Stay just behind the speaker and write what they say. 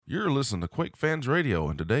You're listening to Quake Fans Radio,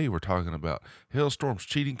 and today we're talking about Hailstorm's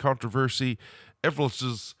cheating controversy,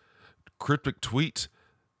 Everlett's cryptic tweet,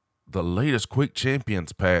 the latest Quake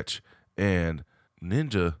Champions patch, and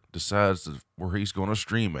Ninja decides where he's going to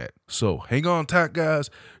stream at. So hang on tight, guys.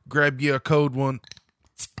 Grab you a code one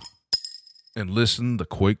and listen to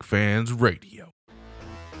Quake Fans Radio.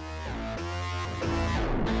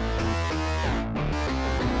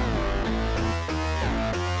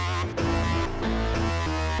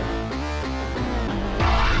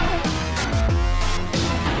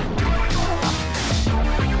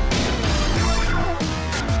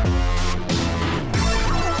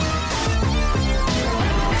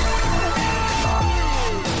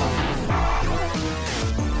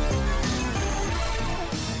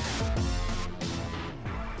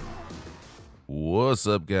 What's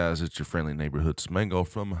up, guys? It's your friendly neighborhood Smango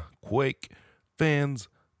from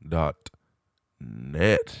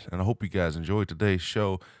QuakeFans.net. And I hope you guys enjoyed today's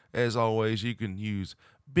show. As always, you can use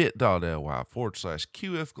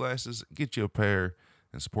bit.ly/QF glasses, get you a pair,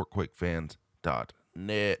 and support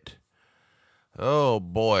QuakeFans.net. Oh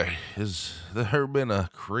boy, has there been a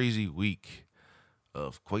crazy week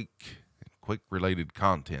of Quake-related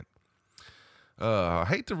content. I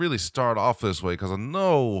hate to really start off this way because I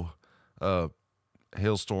know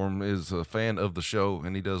Hailstorm is a fan of the show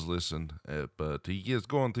and he does listen, but he is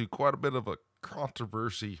going through quite a bit of a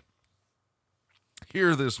controversy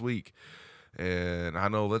here this week. And I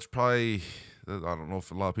know that's probably, I don't know if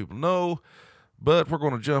a lot of people know, but we're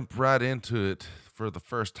going to jump right into it for the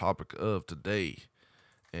first topic of today.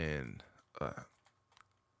 And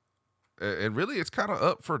really it's kind of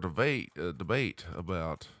up for debate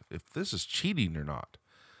about if this is cheating or not.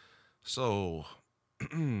 So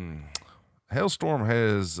Hailstorm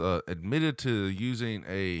has admitted to using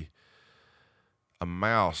a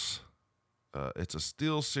mouse. It's a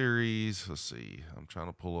Steel Series. Let's see. I'm trying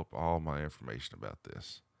to pull up all my information about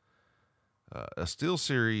this. A Steel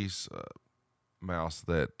Series mouse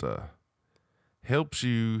that helps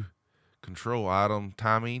you control item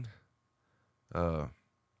timing. So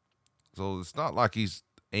it's not like he's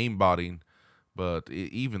aimbotting, but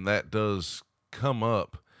even that does come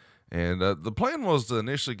up. And the plan was to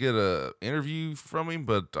initially get an interview from him,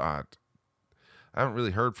 but I haven't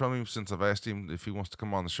really heard from him since I've asked him if he wants to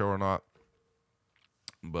come on the show or not.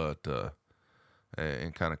 But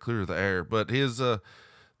and kind of clear the air. But his the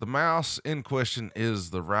mouse in question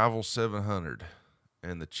is the Rival 700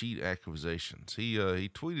 and the cheat accusations. He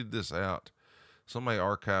tweeted this out. Somebody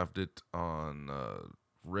archived it on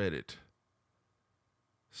Reddit.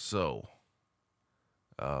 So,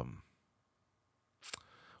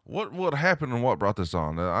 What happened and what brought this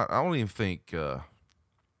on? I don't even think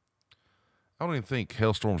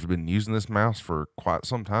Hailstorm's been using this mouse for quite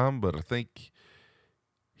some time, but I think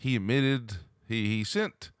he admitted he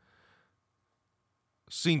sent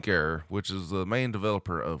SyncError, which is the main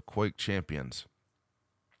developer of Quake Champions,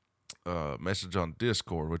 message on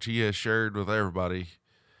Discord, which he has shared with everybody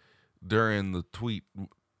during the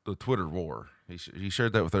Twitter war. He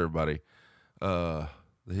shared that with everybody.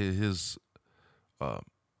 His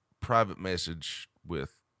private message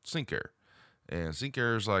with SyncError, and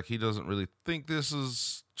SyncError is like, he doesn't really think this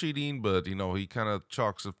is cheating, but he kind of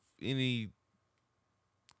chalks if anything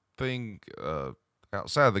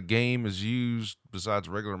outside of the game is used besides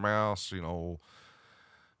a regular mouse,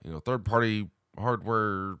 third party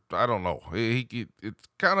hardware. I don't know. It's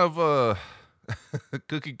kind of a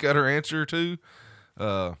cookie cutter answer too.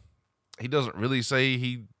 He doesn't really say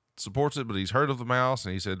he supports it, but he's heard of the mouse,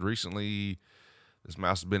 and he said recently this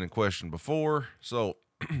mouse has been in question before. So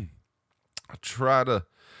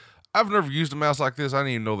I've never used a mouse like this. I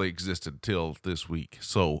didn't even know they existed till this week.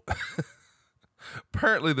 So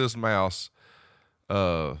apparently this mouse,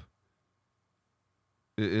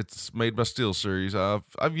 it's made by Steel Series.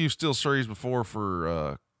 I've used Steel Series before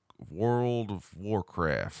for World of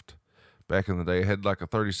Warcraft. Back in the day, I had like a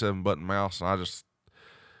 37 button mouse, and I just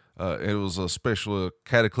it was a special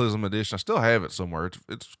Cataclysm edition. I still have it somewhere.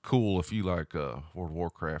 It's cool if you like World of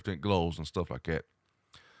Warcraft. It glows and stuff like that.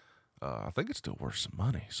 I think it's still worth some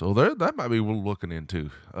money. So that might be worth looking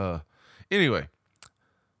into. Anyway,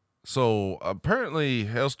 so apparently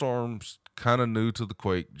Hailstorm's kind of new to the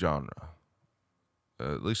Quake genre.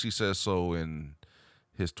 At least he says so in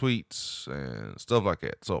his tweets and stuff like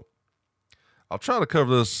that. So I'll try to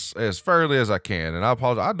cover this as fairly as I can, and I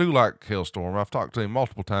apologize. I do like Hailstorm. I've talked to him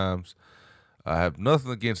multiple times. I have nothing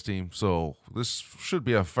against him, so this should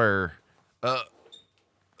be a fair,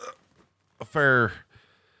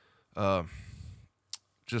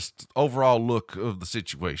 just overall look of the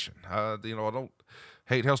situation. I don't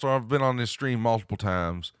hate Hailstorm. I've been on this stream multiple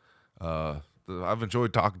times. I've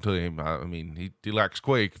enjoyed talking to him. I mean, he likes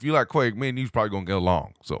Quake. If you like Quake, me and you's probably gonna get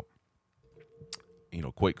along. So,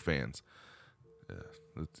 Quake fans.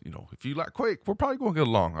 If you like Quake, we're probably gonna get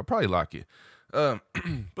along. I probably like you.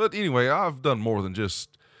 But anyway, I've done more than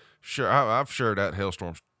just share. I've shared that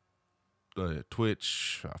Hailstorm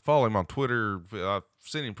Twitch. I follow him on Twitter. I've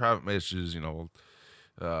sent him private messages.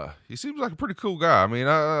 He seems like a pretty cool guy. I mean,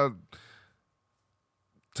 I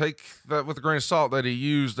take that with a grain of salt that he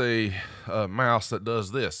used a mouse that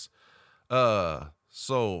does this.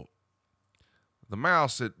 So the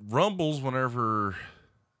mouse, it rumbles whenever.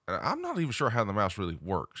 I'm not even sure how the mouse really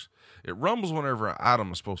works. It rumbles whenever an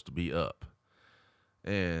item is supposed to be up.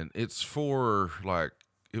 And it's for,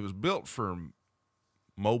 it was built for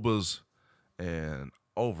MOBAs and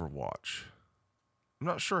Overwatch. I'm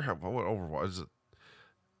not sure what Overwatch is.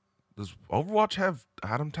 Does Overwatch have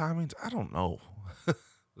item timings? I don't know.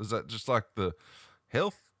 Is that just like the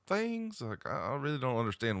health things? Like, I really don't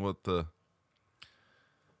understand what the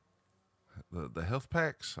health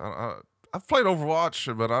packs. I've played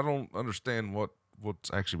Overwatch, but I don't understand what's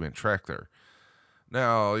actually been tracked there.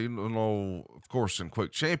 Now, of course, in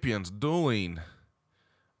Quake Champions, dueling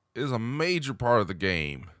is a major part of the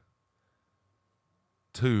game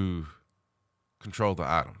to control the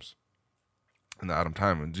items and the item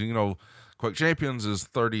timings. Quake Champions is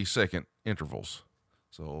 30-second intervals.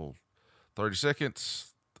 So 30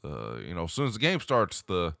 seconds, as soon as the game starts,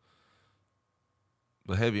 the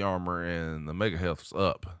heavy armor and the mega health is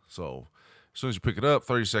up. So as soon as you pick it up,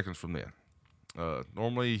 30 seconds from then.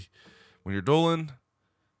 Normally, when you're dueling,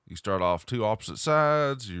 you start off two opposite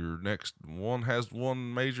sides. Your next one has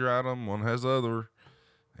one major item, one has the other,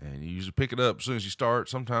 and you usually pick it up as soon as you start.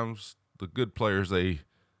 Sometimes the good players, they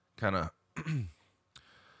kind of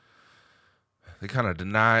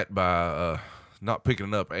deny it by not picking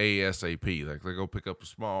it up ASAP. Like they go pick up a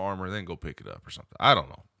small armor, then go pick it up or something. I don't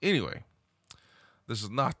know. Anyway, this is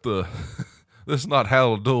not this is not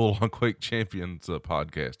How to Duel on Quake Champions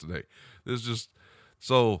podcast today. This is just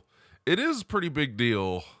so it is a pretty big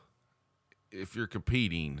deal if you're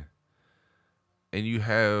competing and you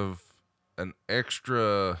have an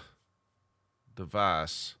extra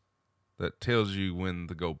device that tells you when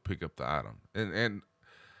to go pick up the item. And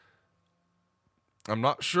I'm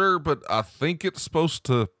not sure, but I think it's supposed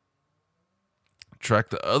to track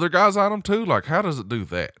the other guy's item too. Like, how does it do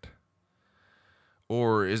that?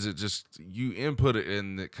 Or is it just you input it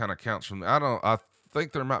and it kind of counts from I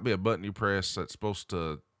think there might be a button you press that's supposed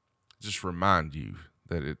to just remind you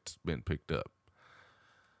that it's been picked up.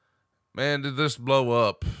 Man, did this blow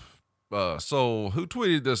up. So who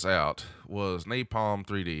tweeted this out was Napalm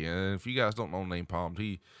 3D. And if you guys don't know Napalm,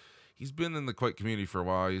 he's been in the Quake community for a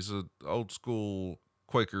while. He's an old school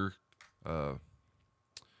Quaker.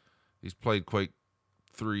 He's played Quake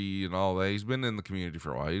 3 and all that. He's been in the community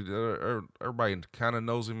for a while. Everybody kind of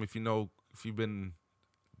knows him if you've been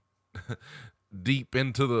deep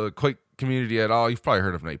into the Quake community at all. You've probably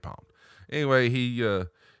heard of Napalm. Anyway, he's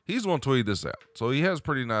the one tweeted this out. So he has a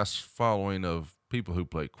pretty nice following of people who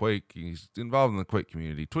play Quake. He's involved in the Quake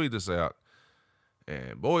community. Tweeted this out,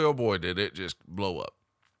 and boy, oh boy, did it just blow up.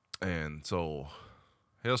 And so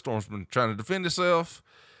Hailstorm's been trying to defend himself,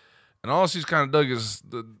 and all she's kind of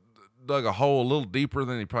dug a hole a little deeper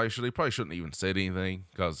than he probably should. He probably shouldn't even said anything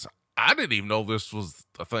because I didn't even know this was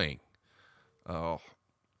a thing.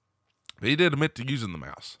 He did admit to using the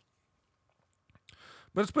mouse.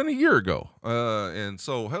 But it's been a year ago. And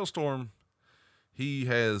so Hailstorm, he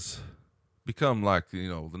has become like,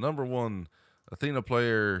 the number one Athena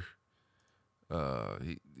player.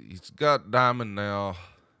 He's got Diamond now.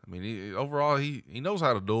 I mean, overall, he knows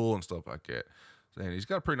how to duel and stuff like that. And he's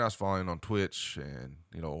got a pretty nice following on Twitch. And,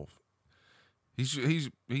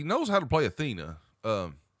 he knows how to play Athena. I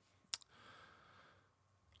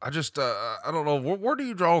don't know. Where do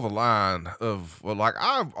you draw the line of,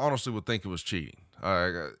 I honestly would think it was cheating.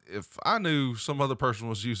 If I knew some other person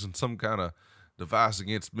was using some kind of device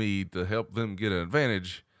against me to help them get an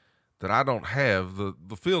advantage that I don't have,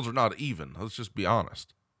 the fields are not even. Let's just be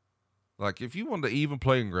honest. Like, if you want to even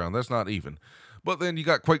playing ground, that's not even. But then you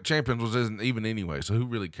got Quake Champions, which isn't even anyway, so who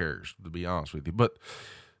really cares, to be honest with you? But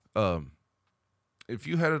if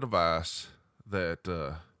you had a device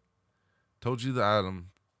that told you the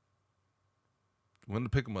item, when to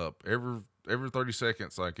pick them up, every 30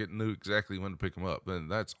 seconds, like it knew exactly when to pick them up, then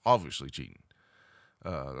that's obviously cheating.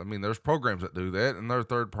 There's programs that do that, and there are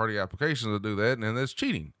third-party applications that do that, and that's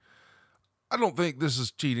cheating. I don't think this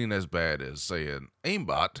is cheating as bad as, say, an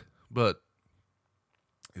aimbot, but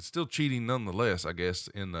it's still cheating nonetheless, I guess,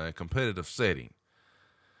 in a competitive setting.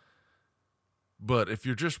 But if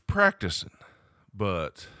you're just practicing,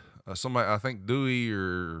 but somebody, I think Dewey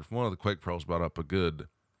or one of the Quake pros brought up a good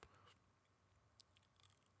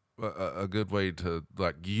way to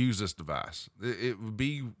like use this device. It would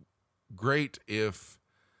be great if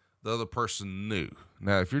the other person knew.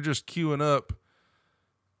 Now, if you're just queuing up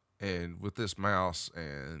and with this mouse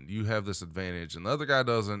and you have this advantage and the other guy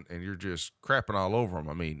doesn't, and you're just crapping all over him,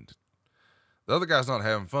 I mean, the other guy's not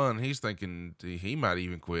having fun. He's thinking he might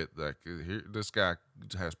even quit. Like, this guy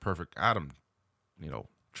has perfect item,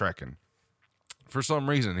 tracking. For some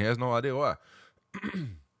reason, he has no idea why.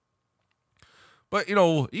 But,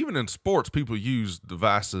 even in sports, people use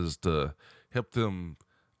devices to help them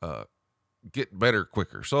get better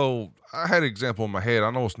quicker. So I had an example in my head.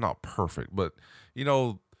 I know it's not perfect, but,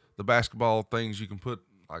 the basketball things you can put,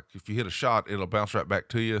 like if you hit a shot, it'll bounce right back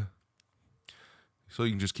to you. So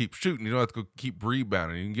you can just keep shooting. You don't have to go keep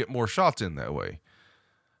rebounding. You can get more shots in that way.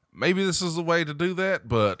 Maybe this is the way to do that,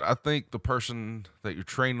 but I think the person that you're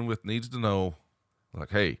training with needs to know,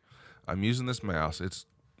 like, hey, I'm using this mouse. It's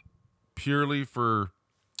purely for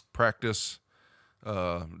practice,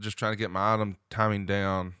 just trying to get my item timing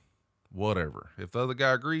down, whatever. If the other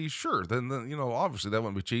guy agrees, sure, then obviously that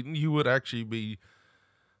wouldn't be cheating. You would actually be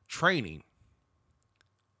training.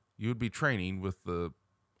 You would be training with the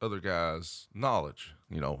other guy's knowledge.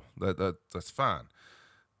 That's fine.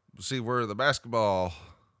 See, where the basketball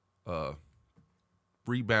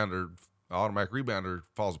rebounder, automatic rebounder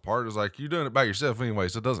falls apart is like you're doing it by yourself anyway,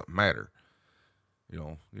 so it doesn't matter.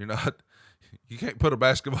 You can't put a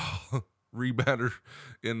basketball rebounder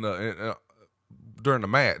in during the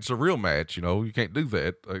match, a real match. You can't do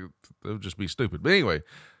that. It would just be stupid. But anyway,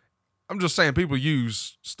 I'm just saying people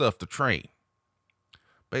use stuff to train.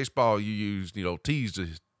 Baseball, you use tees to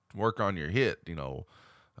work on your hit. You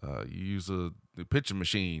use the pitching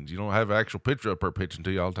machines. You don't have an actual pitcher up there pitching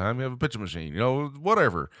to you all the time. You have a pitching machine.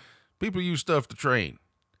 Whatever. People use stuff to train,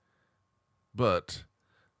 but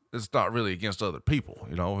it's not really against other people.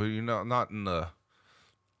 You're not in the.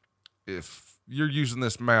 If you're using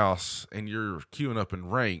this mouse and you're queuing up in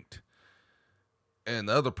ranked, and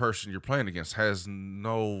the other person you're playing against has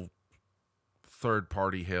no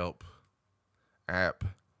third-party help, app,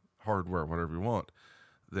 hardware, whatever you want,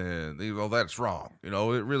 then that's wrong. It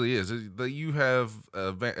really is. You have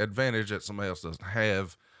an advantage that somebody else doesn't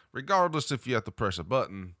have, regardless if you have to press a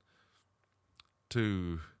button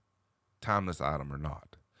to time this item or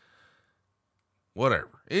not.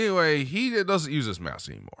 Whatever. Anyway, he doesn't use this mouse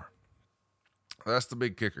anymore. That's the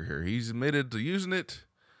big kicker here. He's admitted to using it.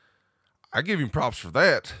 I give him props for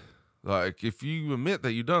that. Like, if you admit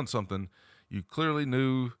that you've done something, you clearly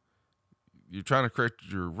knew, you're trying to correct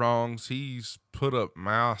your wrongs. He's put up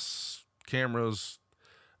mouse cameras.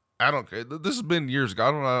 I don't care. This has been years ago.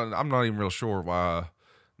 I'm not even real sure why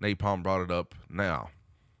Napalm brought it up now.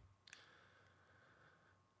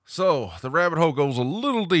 So the rabbit hole goes a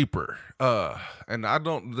little deeper. And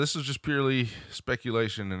this is just purely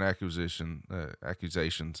speculation and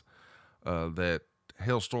accusations, that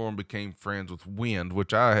Hailstorm became friends with Wind,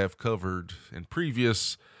 which I have covered in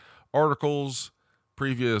previous articles,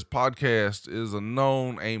 previous podcast, is a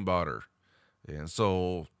known aimbotter. And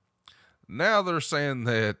so now they're saying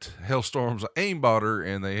that Hailstorm's an aimbotter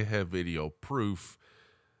and they have video proof.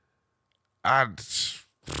 I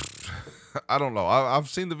don't know. I've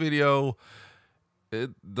seen the video.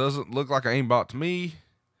 It doesn't look like an aimbot to me.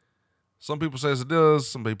 Some people says it does.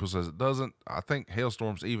 Some people says it doesn't. I think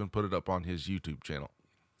Hailstorm's even put it up on his YouTube channel.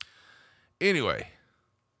 Anyway,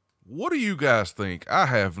 what do you guys think? I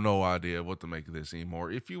have no idea what to make of this anymore.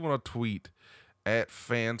 If you want to tweet at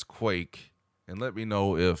FansQuake and let me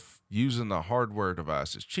know if using the hardware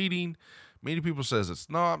device is cheating. Many people says it's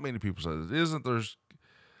not. Many people says it isn't.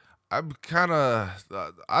 I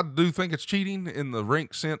do think it's cheating in the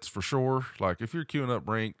ranked sense for sure. Like if you're queuing up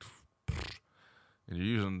ranked and you're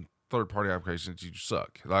using third-party applications, you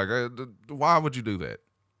suck. Like, why would you do that?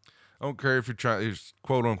 I don't care if you're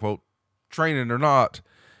quote unquote training or not.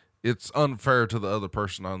 It's unfair to the other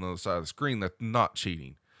person on the other side of the screen that's not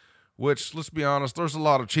cheating. Which, let's be honest, there's a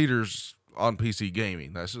lot of cheaters on PC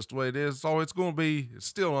gaming. That's just the way it is. It's always going to be. It's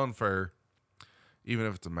still unfair, even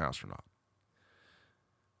if it's a mouse or not.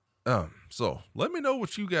 So let me know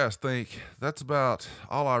what you guys think. That's about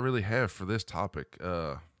all I really have for this topic.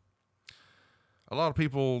 A lot of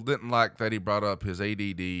people didn't like that he brought up his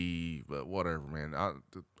ADD, but whatever, man.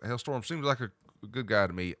 Hailstorm seems like a good guy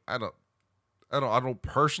to me. I don't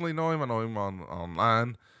personally know him. I know him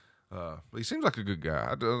online. But he seems like a good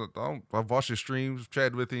guy. I've watched his streams,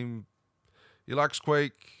 chatted with him. He likes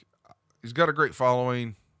Quake. He's got a great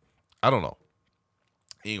following. I don't know.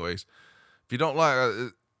 Anyways, if you don't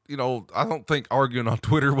like, I don't think arguing on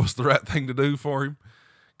Twitter was the right thing to do for him,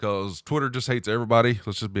 because Twitter just hates everybody.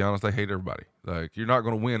 Let's just be honest, they hate everybody. Like, you're not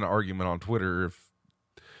going to win an argument on Twitter if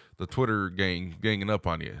the Twitter ganging up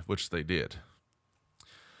on you, which they did.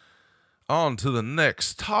 On to the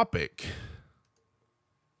next topic,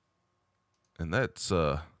 and that's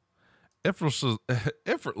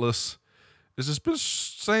effortless. Has just been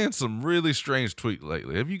saying some really strange tweet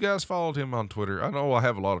lately. Have you guys followed him on Twitter? I know I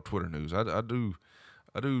have a lot of Twitter news. I do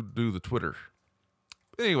the Twitter.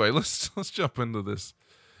 Anyway, let's jump into this.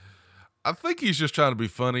 I think he's just trying to be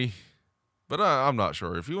funny, but I'm not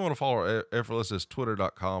sure. If you want to follow Effortless, it's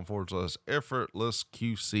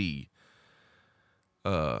twitter.com/effortlessqc.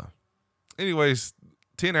 Anyways,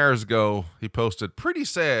 10 hours ago, he posted, pretty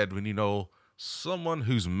sad when you know someone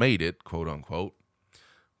who's made it, quote unquote,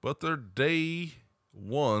 but their day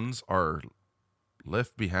ones are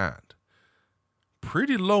left behind.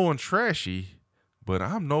 Pretty low and trashy, but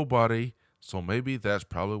I'm nobody, so maybe that's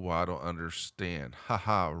probably why I don't understand.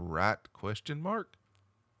 Haha, right? Question mark.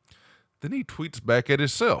 Then he tweets back at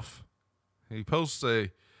himself. He posts a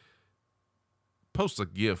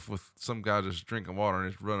GIF with some guy just drinking water and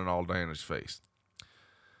it's running all down his face.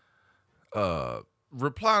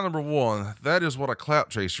 Reply number 1, that is what a clout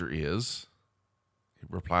chaser is.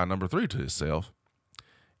 Reply number 3 to himself,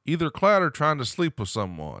 either clout or trying to sleep with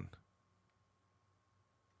someone.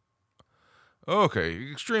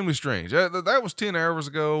 Okay, extremely strange. That was 10 hours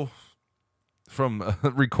ago from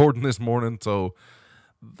recording this morning, so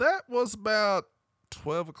that was about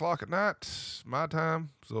 12 o'clock at night, my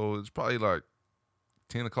time, so it's probably like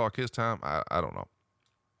 10 o'clock his time. I don't know.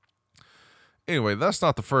 Anyway, that's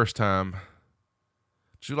not the first time.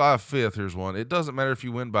 July 5th, here's one. It doesn't matter if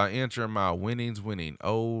you win by inch or mile. Winning's winning.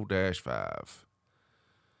 O-5.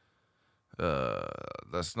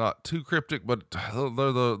 That's not too cryptic, but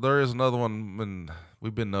there is another one, and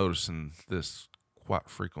we've been noticing this quite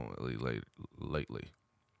frequently lately.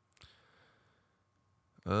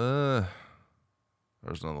 There's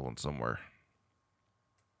another one somewhere.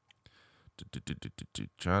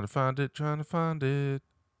 Trying to find it.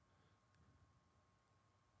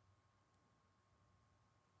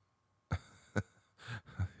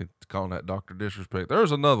 Calling that Dr. Disrespect.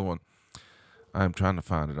 There's another one. I'm trying to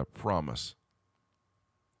find it, I promise.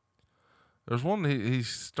 There's one he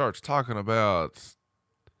starts talking about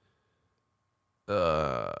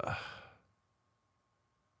right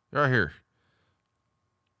here.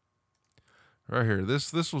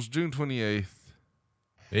 This was June 28th.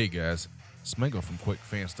 Hey guys, Smango from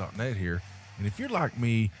QuakeFans.net here. And if you're like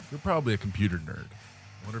me, you're probably a computer nerd.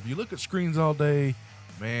 Whenever you look at screens all day,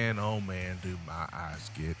 man, oh man, do my eyes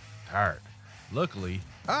get tired. Luckily,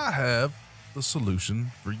 I have the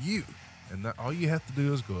solution for you. And that all you have to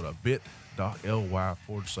do is go to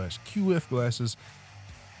bit.ly/QF glasses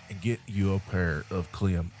and get you a pair of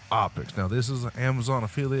Clem optics. Now, this is an Amazon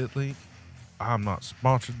affiliate link. I'm not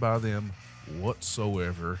sponsored by them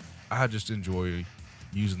whatsoever. I just enjoy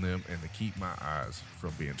using them and to keep my eyes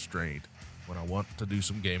from being strained when I want to do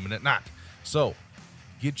some gaming at night. So,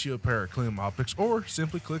 get you a pair of Clem optics, or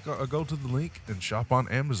simply go to the link and shop on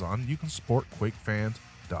Amazon. You can support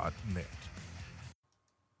QuakeFans.net.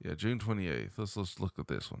 Yeah, June 28th. Let's look at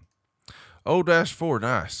this one. O-4,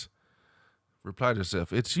 nice. Reply to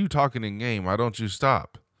yourself, it's you talking in game. Why don't you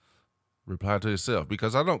stop? Reply to yourself,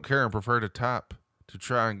 because I don't care and prefer to type to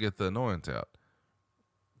try and get the annoyance out.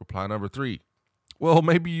 Reply number 3. Well,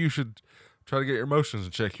 maybe you should try to get your emotions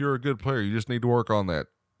in check. You're a good player. You just need to work on that.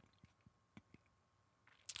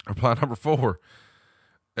 Reply number 4.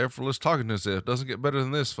 Effortless talking to himself. Doesn't get better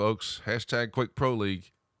than this, folks. Hashtag Quake Pro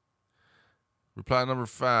League. Reply number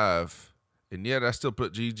 5. And yet I still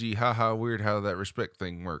put GG. Haha, weird how that respect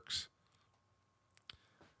thing works.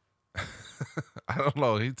 I don't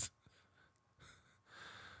know.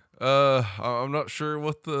 I'm not sure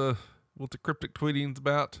what the cryptic tweeting's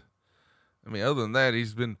about. I mean, other than that,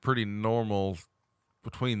 he's been pretty normal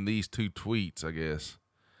between these two tweets, I guess.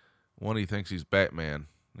 One, he thinks he's Batman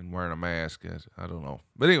and wearing a mask. I don't know.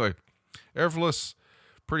 But anyway, Effortless,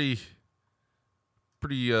 pretty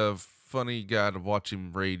funny guy to watch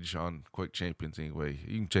him rage on Quake Champions anyway.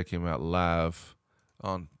 You can check him out live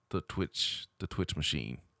on the Twitch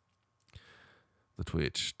machine. The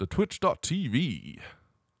twitch.tv.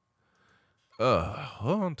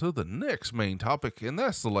 On to the next main topic, and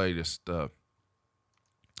that's the latest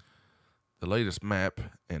map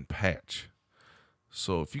and patch.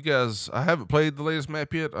 So if you guys, I haven't played the latest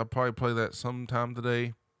map yet. I'll probably play that sometime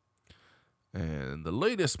today. And the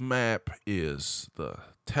latest map is the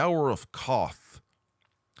Tower of Koth.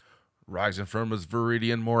 Rising from its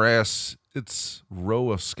Viridian morass, its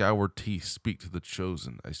row of skyward teeth speak to the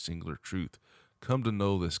chosen, a singular truth. Come to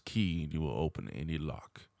know this key, and you will open any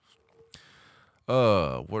lock.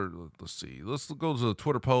 Let's see. Let's go to the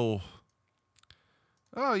Twitter poll.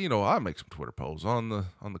 I make some Twitter polls on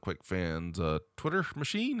the Quake fans Twitter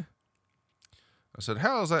machine. I said,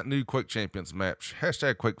 "How is that new Quake Champions map?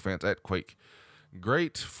 Hashtag Quake fans at Quake.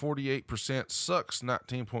 Great, 48%. Sucks,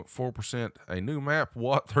 19.4%. A new map,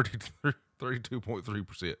 what?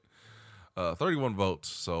 32.3%. 31 votes.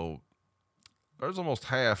 So there's almost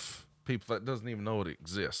half people that doesn't even know it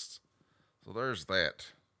exists. So there's that.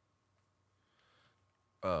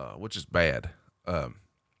 Which is bad.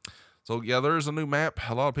 So yeah, there's a new map.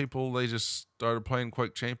 A lot of people, they just started playing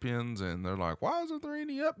Quake Champions and they're like, why isn't there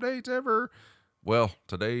any updates ever? Well,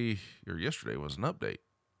 today or yesterday was an update.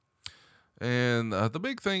 And the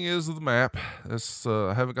big thing is the map. I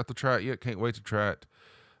haven't got to try it yet. Can't wait to try it.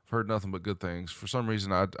 I've heard nothing but good things. For some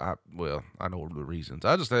reason, I know the reasons.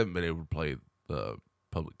 I just haven't been able to play the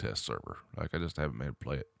public test server. I just haven't been able to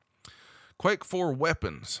play it. Quake 4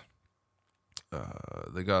 weapons.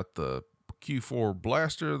 They got the Q4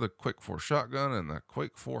 blaster, the Quake 4 shotgun, and the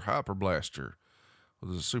Quake 4 hyper blaster,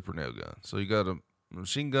 which is a super nail gun. So you got a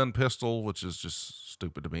machine gun pistol, which is just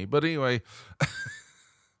stupid to me. But anyway,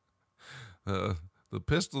 the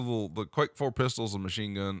Quake 4 pistol is a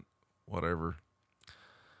machine gun, whatever.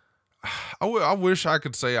 I wish I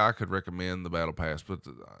could say I could recommend the Battle Pass, but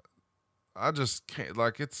I just can't. I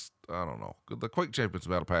don't know. The Quake Champions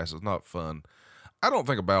Battle Pass is not fun. I don't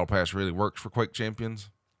think a Battle Pass really works for Quake Champions.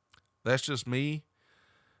 That's just me,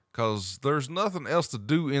 because there's nothing else to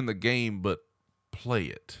do in the game but play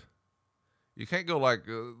it. You can't go like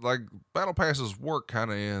Battle Passes work kind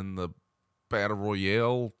of in the Battle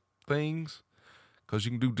Royale things, because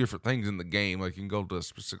you can do different things in the game. Like you can go to a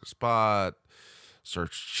specific spot,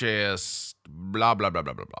 search chests, blah, blah, blah,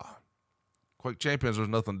 blah, blah, blah. Quake Champions, there's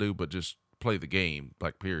nothing to do but just play the game,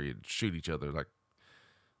 period. Shoot each other.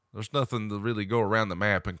 There's nothing to really go around the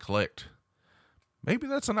map and collect. Maybe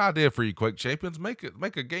that's an idea for you, Quake Champions. Make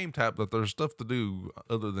a game type that there's stuff to do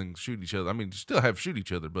other than shoot each other. I mean, you still have shoot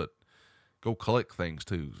each other, but go collect things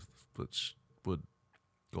too, which would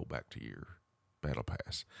go back to your Battle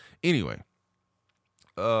Pass. Anyway,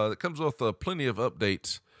 it comes with plenty of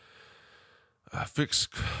updates. Fix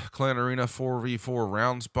Clan Arena 4v4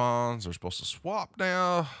 round spawns. They're supposed to swap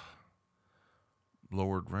now.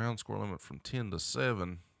 Lowered round score limit from 10 to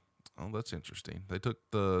 7. Oh, that's interesting. They took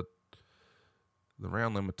the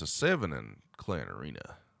round limit to 7 in Clan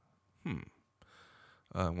Arena.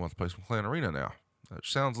 I want to play some Clan Arena now. It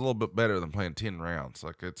sounds a little bit better than playing 10 rounds.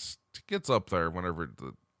 It gets up there whenever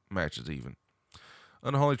the match is even.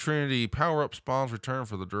 Unholy Trinity power-up spawns return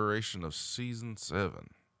for the duration of Season 7.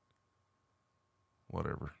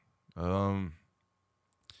 Whatever.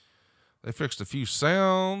 They fixed a few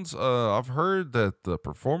sounds. I've heard that the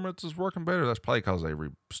performance is working better. That's probably because they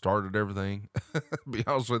restarted everything. To be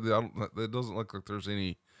honest with you, it doesn't look like there's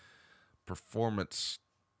any performance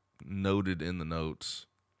noted in the notes.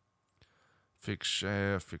 Fixed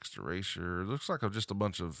shaft, fixed erasure. It looks like just a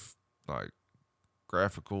bunch of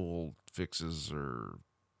graphical fixes or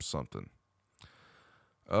something.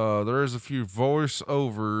 There is a few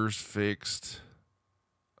voiceovers fixed,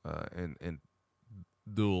 and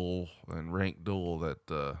duel and rank duel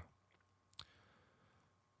that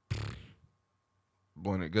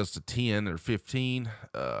when it goes to 10 or 15,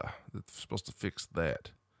 it's supposed to fix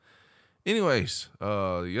that. Anyways,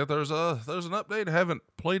 there's an update. I haven't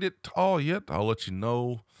played it all yet. I'll let you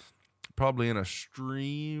know probably in a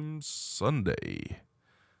stream Sunday,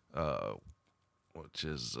 which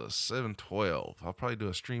is 7/12. I'll probably do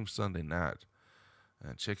a stream Sunday night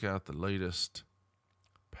and check out the latest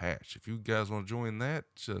patch. If you guys want to join that,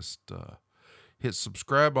 just hit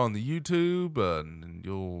subscribe on the YouTube, and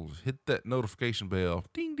you'll hit that notification bell.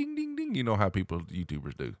 Ding, ding, ding, ding. You know how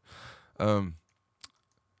YouTubers do.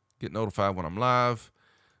 Get notified when I'm live.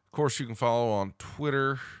 Of course, you can follow on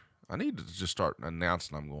Twitter. I need to just start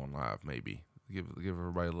announcing I'm going live, maybe. Give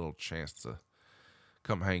everybody a little chance to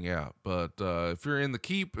come hang out. But if you're in the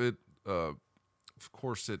Keep, of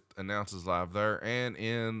course, it announces live there, and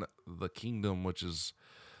in the Kingdom, which is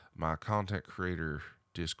my content creator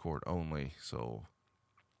Discord only. So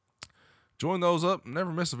join those up.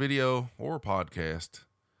 Never miss a video or a podcast.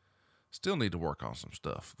 Still need to work on some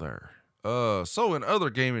stuff there. So in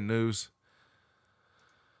other gaming news,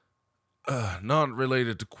 not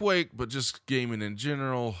related to Quake, but just gaming in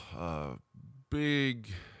general,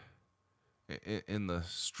 big in the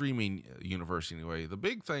streaming universe anyway. The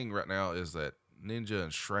big thing right now is that Ninja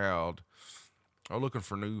and Shroud are looking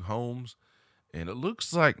for new homes, and it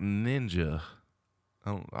looks like Ninja,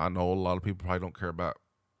 I know a lot of people probably don't care about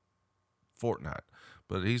Fortnite,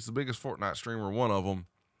 but he's the biggest Fortnite streamer, one of them,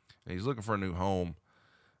 and he's looking for a new home.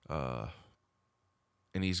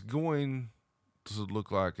 and he's going to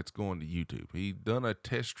look like it's going to YouTube. He done a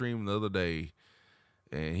test stream the other day,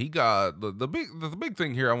 and he got the big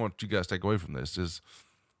thing here. I want you guys to take away from this is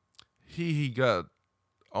he got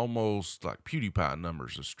almost like PewDiePie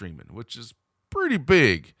numbers of streaming, which is pretty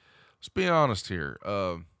big. Let's be honest here.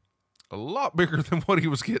 A lot bigger than what he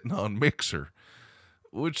was getting on Mixer,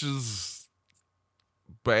 which is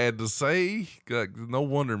bad to say. Like, no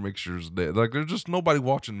wonder Mixer's dead. Like, there's just nobody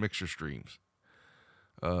watching Mixer streams,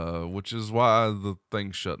 which is why the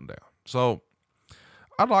thing's shutting down. So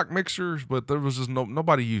I like Mixers, but there was just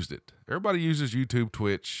nobody used it. Everybody uses YouTube,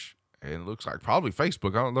 Twitch, and it looks like probably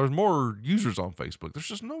Facebook. There's more users on Facebook. There's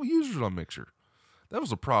just no users on Mixer. That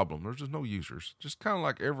was a problem. There's just no users. Just kind of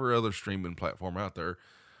like every other streaming platform out there.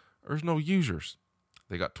 There's no users.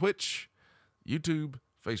 They got Twitch, YouTube,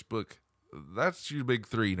 Facebook. That's your big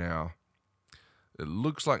three now. It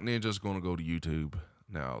looks like Ninja's going to go to YouTube.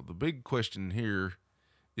 Now, the big question here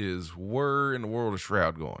is where in the world is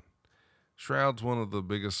Shroud going? Shroud's one of the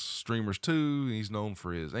biggest streamers too. He's known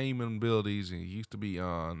for his aiming abilities. He used to be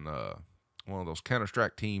on one of those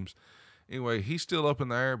Counter-Strike teams. Anyway, he's still up in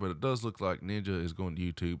the air, but it does look like Ninja is going to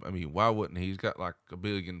YouTube. I mean, why wouldn't he? He's got like 1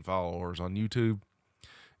 billion followers on YouTube.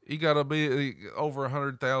 He got over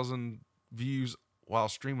 100,000 views while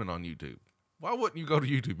streaming on YouTube. Why wouldn't you go to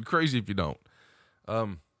YouTube? You're crazy if you don't.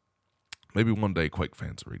 Maybe one day Quake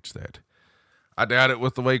fans will reach that. I doubt it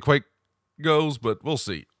with the way Quake goes, but we'll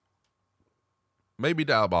see. Maybe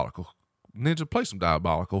Diabolical. Ninja, play some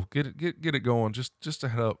Diabolical. Get it going. Just to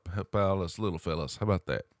help out us little fellas. How about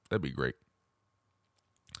that? That'd be great.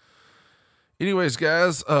 Anyways,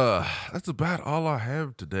 guys, that's about all I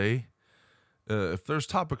have today. If there's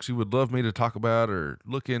topics you would love me to talk about or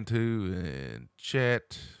look into and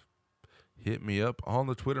chat, hit me up on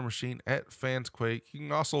the Twitter machine at FansQuake. You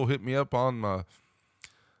can also hit me up on my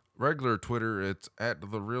regular Twitter. It's at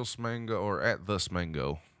the Real Smango or at the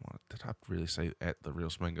Smango. What did I really say? At the Real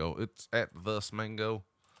Smango. It's at the Smango.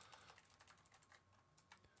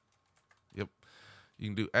 Yep. You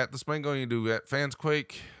can do at the Smango. You can do at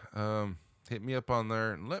FansQuake. Hit me up on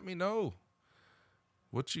there and let me know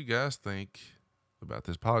what you guys think about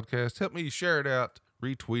this podcast. Help me share it out,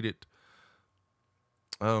 retweet it.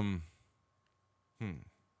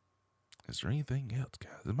 Is there anything else,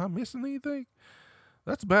 guys? Am I missing anything?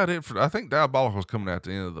 That's about it for. I think Diabolical's coming out at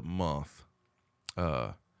the end of the month.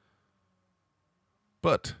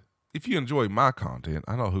 But if you enjoy my content,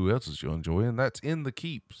 I know who else you'll enjoy, and that's In the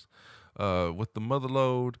Keeps. With the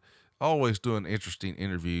Motherload, always doing interesting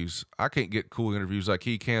interviews. I can't get cool interviews like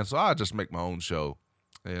he can, so I just make my own show.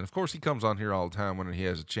 And, of course, he comes on here all the time when he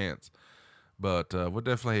has a chance. But we'll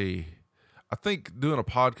definitely, I think doing a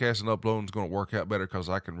podcast and uploading is going to work out better because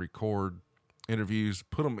I can record interviews,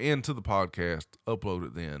 put them into the podcast, upload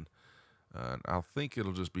it then. And I think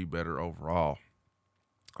it'll just be better overall.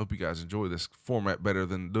 Hope you guys enjoy this format better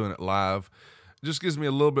than doing it live. It just gives me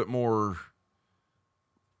a little bit more,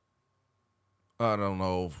 I don't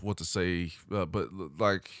know what to say, but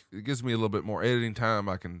like it gives me a little bit more editing time.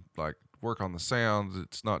 I can like work on the sounds.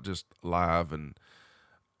 It's not just live and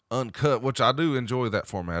uncut, which I do enjoy that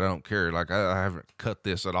format. I don't care. Like I haven't cut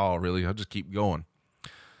this at all, really. I just keep going.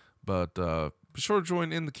 But be sure to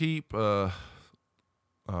join In the Keep. Of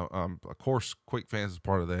course, Quake Fans is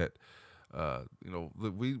part of that.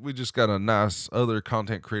 We just got a nice other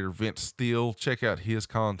content creator, Vince Steele. Check out his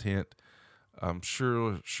content. I'm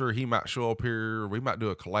sure he might show up here. Or we might do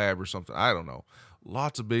a collab or something. I don't know.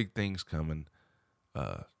 Lots of big things coming.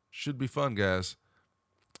 Should be fun, guys.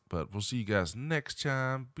 But we'll see you guys next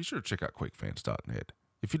time. Be sure to check out QuakeFans.net.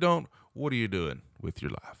 If you don't, what are you doing with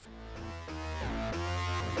your life?